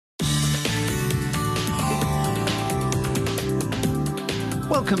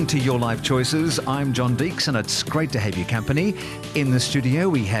Welcome to Your Life Choices. I'm John Deeks and it's great to have your company. In the studio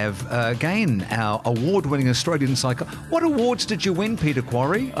we have, again, our award-winning Australian psycho... What awards did you win, Peter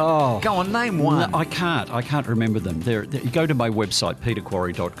Quarry? Oh. Go on, name one. No, I can't remember them. You go to my website,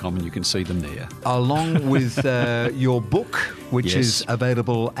 peterquarry.com, and you can see them there. Along with your book, which Yes. is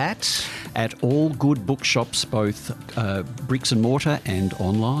available at... At all good bookshops, both bricks and mortar and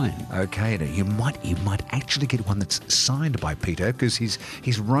online. Okay, now you might actually get one that's signed by Peter because he's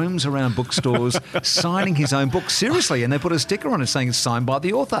roams around bookstores signing his own book, seriously, and they put a sticker on it saying it's signed by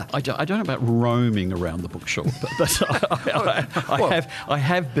the author. I don't know about roaming around the bookshop, but I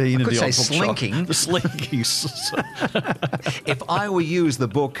have been in the old slinking. bookshop. The slinkies. If I were you as the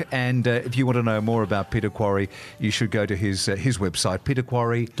book, and if you want to know more about Peter Quarry, you should go to his website,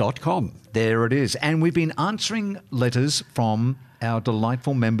 peterquarry.com. There it is. And we've been answering letters from our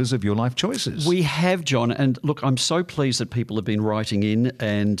delightful members of Your Life Choices. We have, John, and look, I'm so pleased that people have been writing in,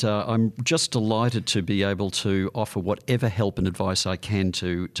 and I'm just delighted to be able to offer whatever help and advice I can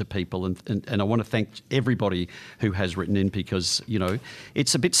to people, and I want to thank everybody who has written in because, you know,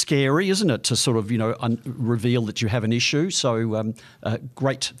 it's a bit scary, isn't it, to sort of, you know, reveal that you have an issue, so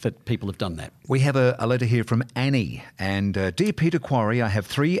great that people have done that. We have a letter here from Annie, and Dear Peter Quarry, I have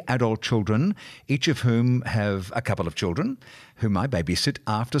 3 adult children, each of whom have a couple of children whom I babysit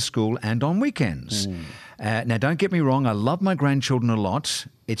after school and on weekends. Now, don't get me wrong, I love my grandchildren a lot.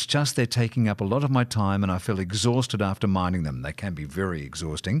 It's just they're taking up a lot of my time and I feel exhausted after minding them. They can be very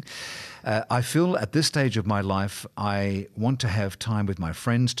exhausting. I feel at this stage of my life, I want to have time with my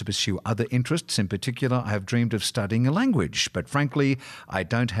friends to pursue other interests. In particular, I have dreamed of studying a language, but frankly, I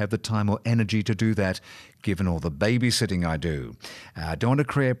don't have the time or energy to do that, given all the babysitting I do. I don't want to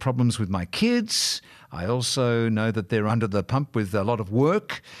create problems with my kids. I also know that they're under the pump with a lot of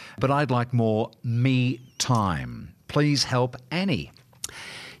work, but I'd like more me time. Please help Annie.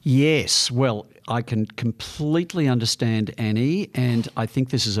 Yes, well, I can completely understand Annie, and I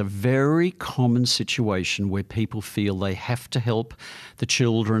think this is a very common situation where people feel they have to help the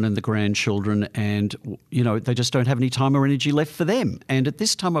children and the grandchildren and, you know, they just don't have any time or energy left for them. And at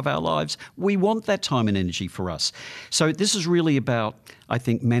this time of our lives, we want that time and energy for us. So this is really about, I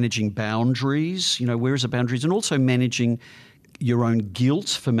think, managing boundaries, you know, where is the boundaries, and also managing your own guilt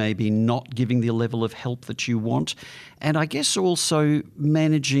for maybe not giving the level of help that you want. And I guess also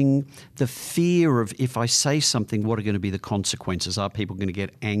managing the fear of if I say something, what are going to be the consequences? Are people going to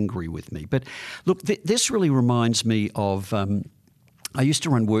get angry with me? But look, this really reminds me of, I used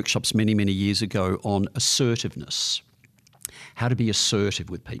to run workshops many, many years ago on assertiveness, how to be assertive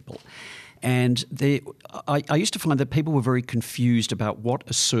with people. And I used to find that people were very confused about what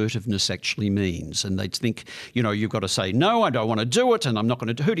assertiveness actually means. And they'd think, you know, you've got to say, no, I don't want to do it, and I'm not going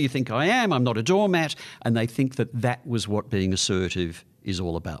to do. Who do you think I am? I'm not a doormat. And they think that that was what being assertive is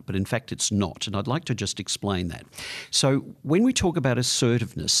all about. But in fact, it's not. And I'd like to just explain that. So when we talk about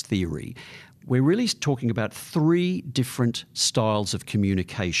assertiveness theory, we're really talking about 3 different styles of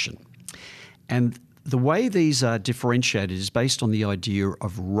communication. And the way these are differentiated is based on the idea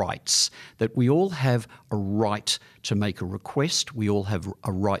of rights, that we all have a right to make a request, we all have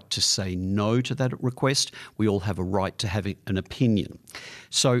a right to say no to that request, we all have a right to have an opinion.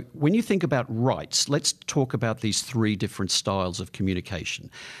 So when you think about rights, let's talk about these 3 different styles of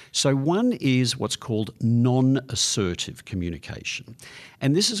communication. So one is what's called non-assertive communication.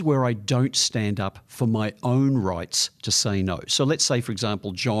 And this is where I don't stand up for my own rights to say no. So let's say, for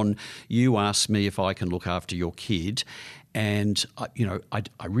example, John, you ask me if I can look after your kid, and you know,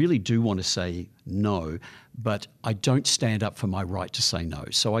 I really do want to say no, but I don't stand up for my right to say no.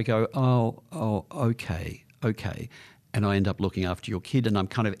 So I go, okay. And I end up looking after your kid, and I'm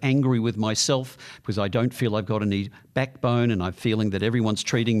kind of angry with myself because I don't feel I've got any backbone, and I'm feeling that everyone's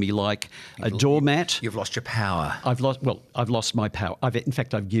treating me like a doormat. You've lost your power. I've lost my power. In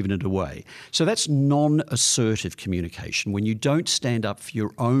fact, I've given it away. So that's non-assertive communication, when you don't stand up for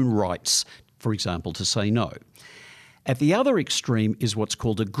your own rights, for example, to say no. At the other extreme is what's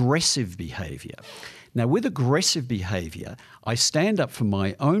called aggressive behaviour. Now, with aggressive behaviour, I stand up for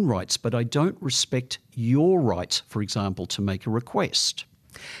my own rights, but I don't respect your right, for example, to make a request.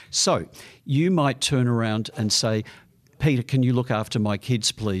 So you might turn around and say, Peter, can you look after my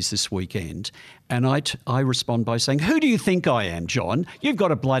kids, please, this weekend? And I respond by saying, who do you think I am, John? You've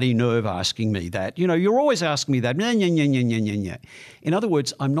got a bloody nerve asking me that. You know, you're always asking me that. In other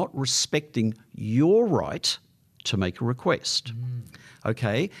words, I'm not respecting your right to make a request.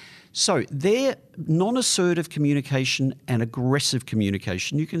 Okay? So their non-assertive communication and aggressive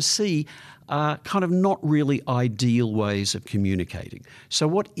communication, you can see, are kind of not really ideal ways of communicating. So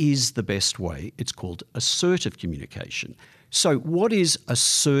what is the best way? It's called assertive communication. So what is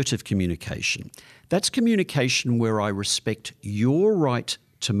assertive communication? That's communication where I respect your right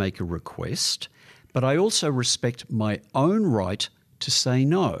to make a request, but I also respect my own right to say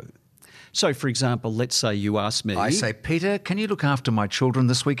no. So, for example, let's say you ask me... I say, Peter, can you look after my children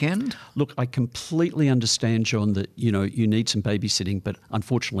this weekend? Look, I completely understand, John, that, you need some babysitting, but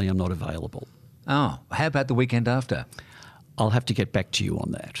unfortunately I'm not available. Oh, how about the weekend after? I'll have to get back to you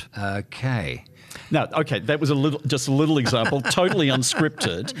on that. Okay. Now, okay, that was just a little example, totally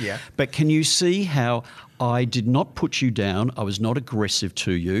unscripted. Yeah. But can you see how I did not put you down? I was not aggressive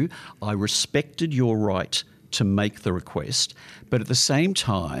to you. I respected your right to make the request, but at the same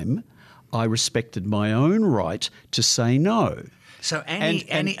time, I respected my own right to say no. So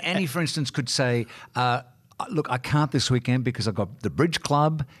Annie, for instance, could say, look, I can't this weekend because I've got the bridge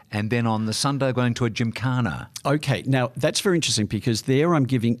club and then on the Sunday I'm going to a gymkhana. Okay, now that's very interesting because there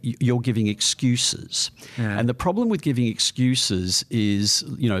you're giving excuses. Yeah. And the problem with giving excuses is,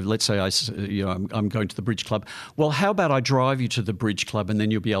 let's say I'm going to the bridge club. Well, how about I drive you to the bridge club and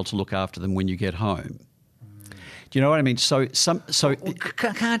then you'll be able to look after them when you get home? Do you know what I mean?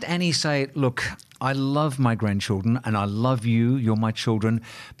 Can't Annie say, look, I love my grandchildren and I love you, you're my children,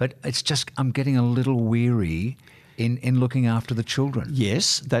 but it's just I'm getting a little weary in looking after the children.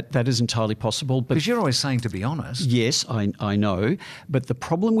 Yes, that is entirely possible. Because you're always saying to be honest. Yes, I know. But the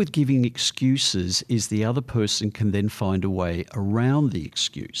problem with giving excuses is the other person can then find a way around the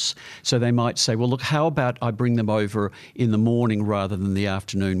excuse. So they might say, well, look, how about I bring them over in the morning rather than the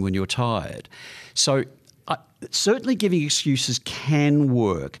afternoon when you're tired? So certainly giving excuses can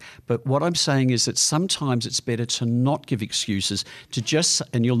work, but what I'm saying is that sometimes it's better to not give excuses,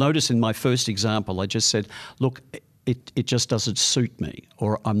 and you'll notice in my first example, I just said, look, it just doesn't suit me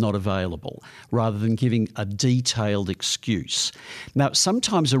or I'm not available, rather than giving a detailed excuse. Now,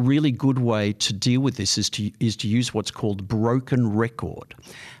 sometimes a really good way to deal with this is to use what's called broken record.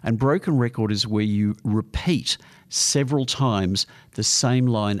 And broken record is where you repeat several times the same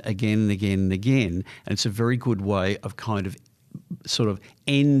line again and again and again. And it's a very good way of kind of sort of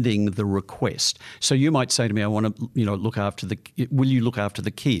ending the request. So you might say to me, I want to, will you look after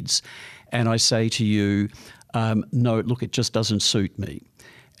the kids? And I say to you, no, look, it just doesn't suit me.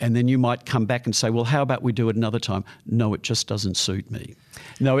 And then you might come back and say, well, how about we do it another time? No, it just doesn't suit me.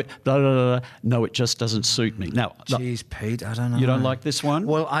 No, it just doesn't suit me. Now, geez, Pete, I don't know. You don't like this one?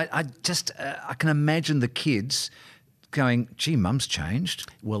 Well, I just I can imagine the kids going, gee, Mum's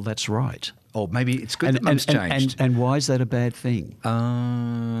changed. Well, that's right. Or maybe it's good that Mum's changed. And why is that a bad thing?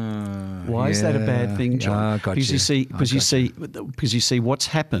 Why is that a bad thing, John? Because you see, what's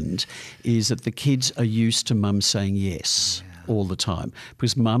happened is that the kids are used to Mum saying yes all the time,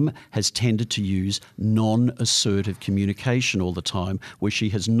 because Mum has tended to use non-assertive communication all the time, where she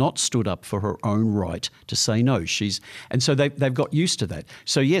has not stood up for her own right to say no. And so they've got used to that.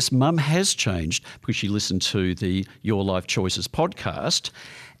 So yes, Mum has changed because she listened to the Your Life Choices podcast,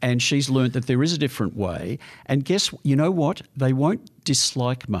 and she's learnt that there is a different way. And you know what? They won't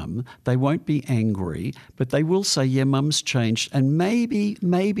dislike Mum. They won't be angry, but they will say, yeah, Mum's changed. And maybe,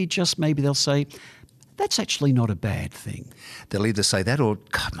 just maybe they'll say, that's actually not a bad thing. They'll either say that or,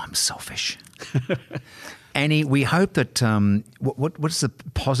 God, Mum's selfish. Annie, we hope that, what is the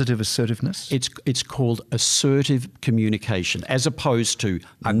positive assertiveness? It's called assertive communication, as opposed to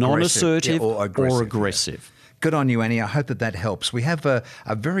non-assertive or aggressive. Yeah. Good on you, Annie. I hope that helps. We have a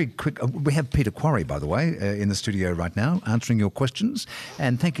very quick... we have Peter Quarry, by the way, in the studio right now, answering your questions.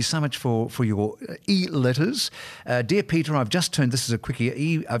 And thank you so much for your e-letters. Dear Peter, I've just turned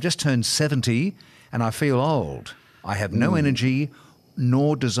 70 and I feel old. I have no energy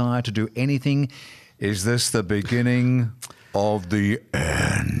nor desire to do anything. Is this the beginning of the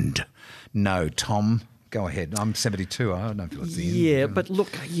end? No, Tom. Go ahead. I'm 72. I don't feel it's the end. Yeah, but look,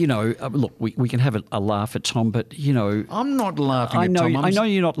 we can have a laugh at Tom, but, I'm not laughing at Tom. I know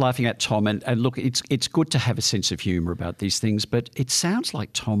you're not laughing at Tom, and look, it's good to have a sense of humour about these things, but it sounds like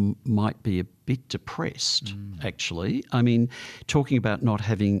Tom might be a bit depressed, actually. I mean, talking about not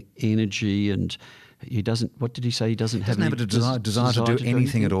having energy, and he doesn't, what did he say? He doesn't have a desire to do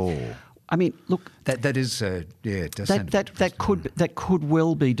anything at all. I mean, look, that is it does sound that could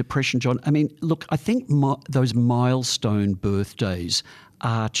well be depression, John. I mean, look, I think those milestone birthdays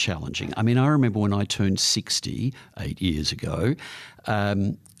are challenging. I mean, I remember when I turned 60 8 years ago.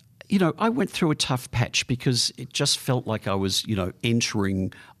 I went through a tough patch because it just felt like I was,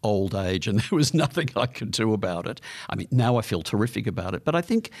 entering old age and there was nothing I could do about it. I mean, now I feel terrific about it, but I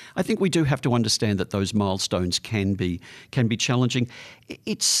think we do have to understand that those milestones can be challenging.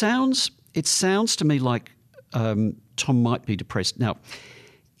 It sounds to me like Tom might be depressed. Now,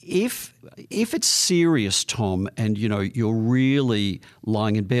 if it's serious, Tom, and you're really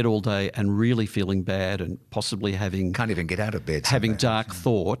lying in bed all day and really feeling bad and possibly can't even get out of bed, having dark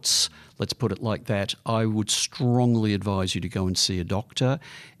thoughts, let's put it like that, I would strongly advise you to go and see a doctor.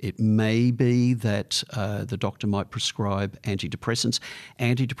 It may be that the doctor might prescribe antidepressants.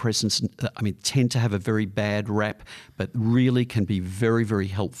 Antidepressants, tend to have a very bad rap, but really can be very, very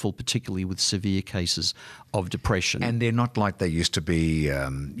helpful, particularly with severe cases of depression. And they're not like they used to be,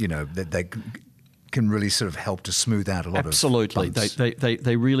 that they can really sort of help to smooth out a lot Absolutely. of bumps.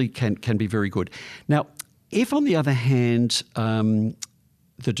 They really can be very good. Now, if on the other hand,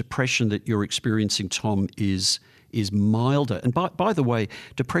 the depression that you're experiencing, Tom, is milder, and by the way,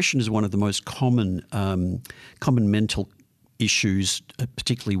 depression is one of the most common mental issues,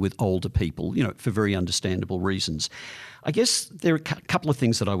 particularly with older people, for very understandable reasons. I guess there are a couple of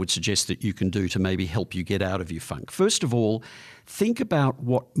things that I would suggest that you can do to maybe help you get out of your funk. First of all, think about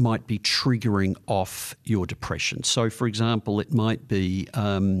what might be triggering off your depression. So, for example, it might be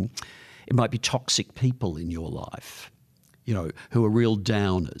toxic people in your life, who are real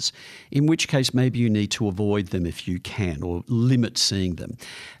downers, in which case maybe you need to avoid them if you can, or limit seeing them.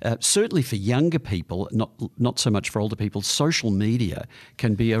 Certainly for younger people, not so much for older people, social media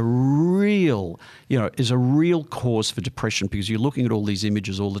can be is a real cause for depression, because you're looking at all these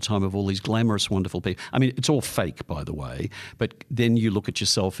images all the time of all these glamorous, wonderful people. I mean, it's all fake, by the way, but then you look at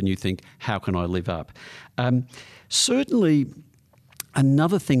yourself and you think, how can I live up? Certainly,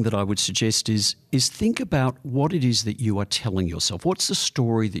 another thing that I would suggest is think about what it is that you are telling yourself. What's the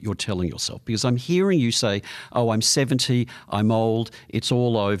story that you're telling yourself? Because I'm hearing you say, oh, I'm 70, I'm old, it's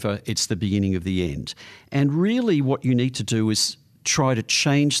all over, it's the beginning of the end. And really what you need to do is try to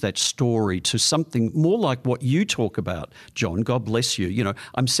change that story to something more like what you talk about, John. God bless you.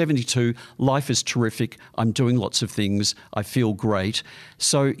 I'm 72, life is terrific, I'm doing lots of things, I feel great.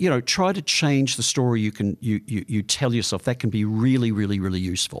 So, try to change the story you tell yourself. That can be really, really, really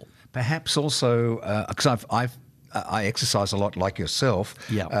useful. Perhaps also, because I exercise a lot like yourself,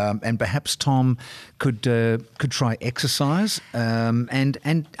 and perhaps Tom could try exercise,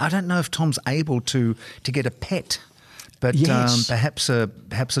 and I don't know if Tom's able to get a pet. But yes. Perhaps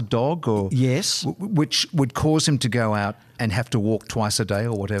a dog, or yes, which would cause him to go out and have to walk twice a day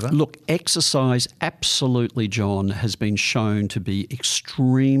or whatever. Look, exercise, absolutely, John, has been shown to be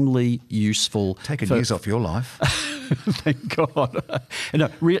extremely useful. Taking years off your life. Thank God. No,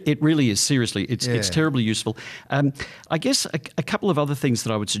 it really is. Seriously, it's terribly useful. I guess a couple of other things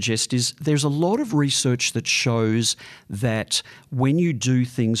that I would suggest is there's a lot of research that shows that when you do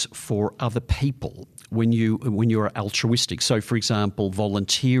things for other people, when you're altruistic, so for example,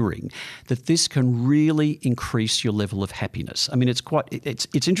 volunteering, that this can really increase your level of happiness. I mean,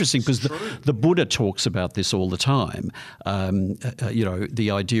 it's interesting because the Buddha talks about this all the time. The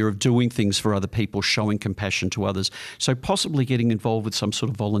idea of doing things for other people, showing compassion to others. So possibly getting involved with some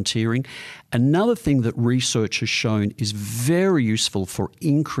sort of volunteering. Another thing that research has shown is very useful for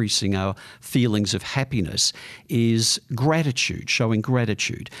increasing our feelings of happiness is gratitude, showing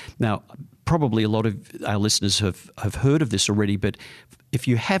gratitude. Now, probably a lot of our listeners have heard of this already, but if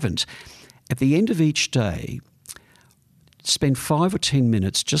you haven't, at the end of each day, spend 5 or 10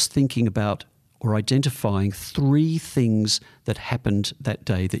 minutes just thinking about or identifying 3 things that happened that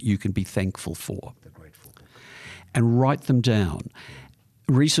day that you can be thankful for. The grateful book. And write them down.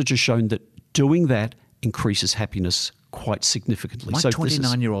 Research has shown that doing that increases happiness quite significantly. My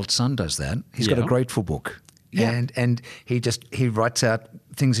 29-year-old son does that. He's got a grateful book. Yeah. And he writes out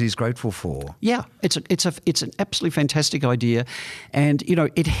things he's grateful for. Yeah, it's an absolutely fantastic idea, and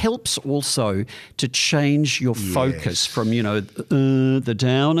it helps also to change your focus from the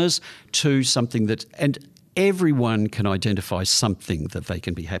downers to something that and. Everyone can identify something that they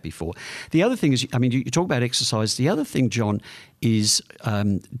can be happy for. The other thing is, you talk about exercise. The other thing, John, is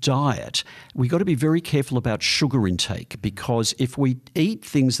diet. We've got to be very careful about sugar intake, because if we eat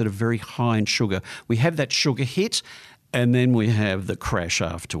things that are very high in sugar, we have that sugar hit and then we have the crash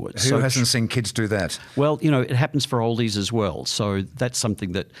afterwards. Who hasn't seen kids do that? Well, it happens for oldies as well. So that's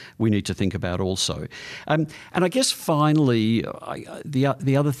something that we need to think about also. And I guess finally,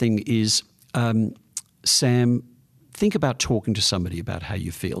 the other thing is... Sam, think about talking to somebody about how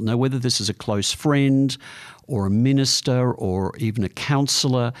you feel. Now, whether this is a close friend or a minister or even a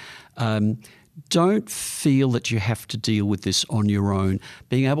counsellor, don't feel that you have to deal with this on your own.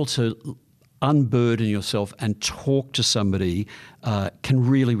 Being able to unburden yourself and talk to somebody can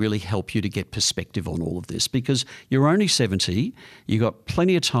really, really help you to get perspective on all of this, because you're only 70, you've got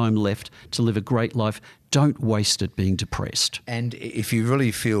plenty of time left to live a great life. Don't waste it being depressed. And if you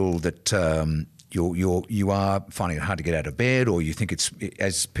really feel that you are finding it hard to get out of bed, or you think it's,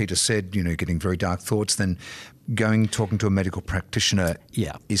 as Peter said, getting very dark thoughts, then talking to a medical practitioner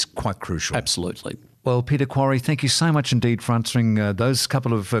is quite crucial. Absolutely. Well, Peter Quarry, thank you so much indeed for answering those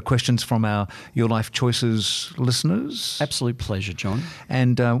couple of questions from our Your Life Choices listeners. Absolute pleasure, John.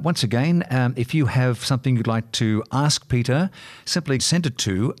 And once again, if you have something you'd like to ask Peter, simply send it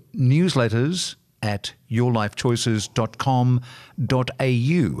to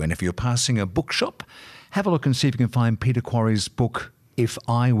newsletters@yourlifechoices.com.au. And if you're passing a bookshop, have a look and see if you can find Peter Quarry's book, If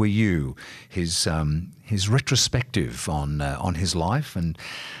I Were You, his retrospective on his life, and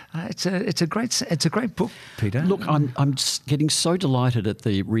it's a great book, Peter. Look, I'm just getting so delighted at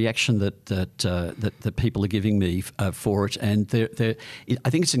the reaction that people are giving me for it, and I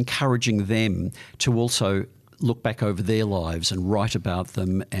think it's encouraging them to also look back over their lives and write about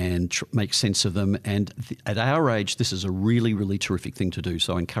them and make sense of them. And at our age, this is a really, really terrific thing to do.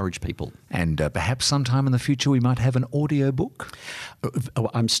 So I encourage people. And perhaps sometime in the future we might have an audio book?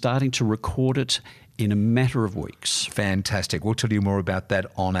 I'm starting to record it in a matter of weeks. Fantastic. We'll tell you more about that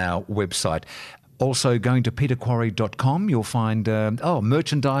on our website. Also, going to peterquarry.com, you'll find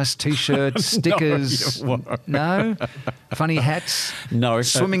merchandise, T-shirts, stickers. No? Funny hats? No.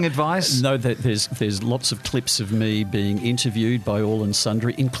 Swimming advice? No, there's lots of clips of me being interviewed by all and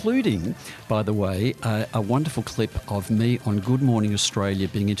sundry, including, by the way, a wonderful clip of me on Good Morning Australia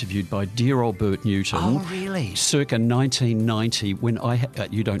being interviewed by dear old Bert Newton. Oh, really? Circa 1990, when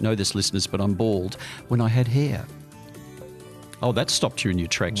you don't know this, listeners, but I'm bald, when I had hair. Oh, that stopped you in your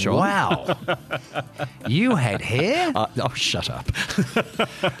tracks, John. Wow. You had hair? Shut up.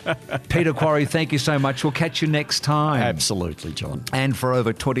 Peter Quarry, thank you so much. We'll catch you next time. Absolutely, John. And for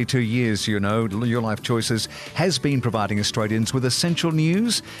over 22 years, Your Life Choices has been providing Australians with essential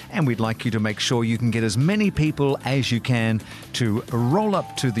news, and we'd like you to make sure you can get as many people as you can to roll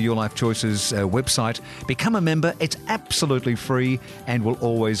up to the Your Life Choices website, become a member. It's absolutely free and will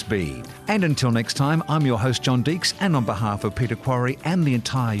always be. And until next time, I'm your host, John Deeks, and on behalf of Peter Quarry and the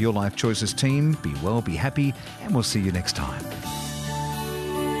entire Your Life Choices team, be well, be happy, and we'll see you next time.